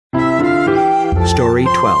Story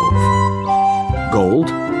 12.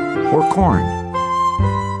 Gold or Corn?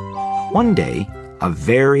 One day, a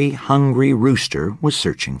very hungry rooster was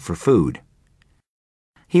searching for food.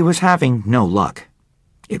 He was having no luck.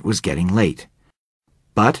 It was getting late.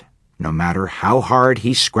 But no matter how hard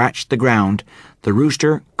he scratched the ground, the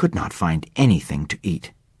rooster could not find anything to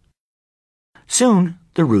eat. Soon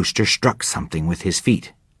the rooster struck something with his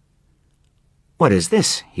feet. "What is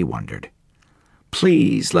this?" he wondered.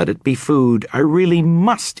 "Please let it be food. I really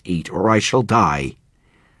must eat or I shall die."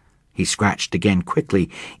 He scratched again quickly,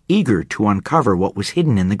 eager to uncover what was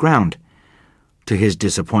hidden in the ground. To his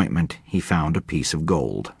disappointment, he found a piece of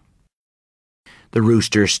gold. The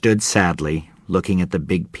rooster stood sadly, looking at the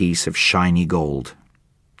big piece of shiny gold.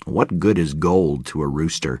 What good is gold to a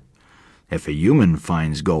rooster? If a human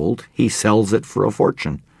finds gold, he sells it for a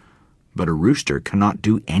fortune, but a rooster cannot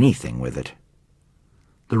do anything with it.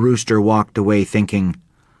 The rooster walked away thinking,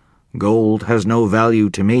 "Gold has no value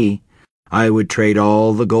to me. I would trade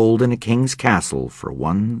all the gold in a king's castle for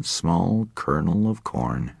one small kernel of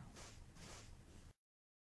corn."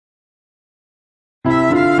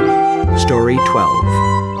 Story 12.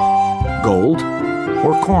 Gold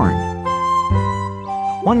or Corn?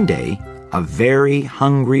 One day, a very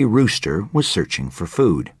hungry rooster was searching for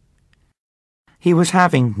food. He was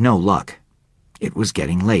having no luck. It was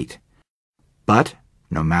getting late. But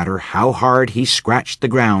no matter how hard he scratched the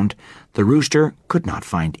ground, the rooster could not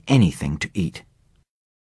find anything to eat.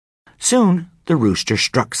 Soon the rooster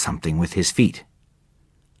struck something with his feet.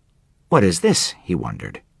 "What is this?" he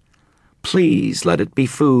wondered. "Please let it be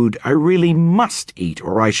food. I really must eat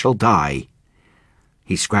or I shall die."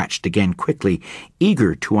 He scratched again quickly,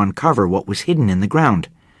 eager to uncover what was hidden in the ground.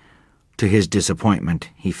 To his disappointment,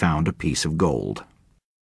 he found a piece of gold.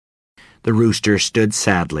 The rooster stood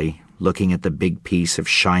sadly, looking at the big piece of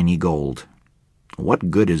shiny gold. What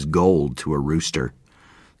good is gold to a rooster?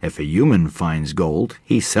 If a human finds gold,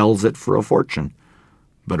 he sells it for a fortune,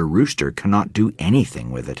 but a rooster cannot do anything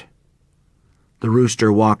with it. The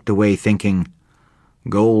rooster walked away thinking,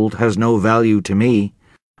 "Gold has no value to me.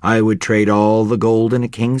 I would trade all the gold in a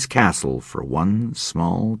king's castle for one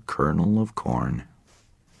small kernel of corn."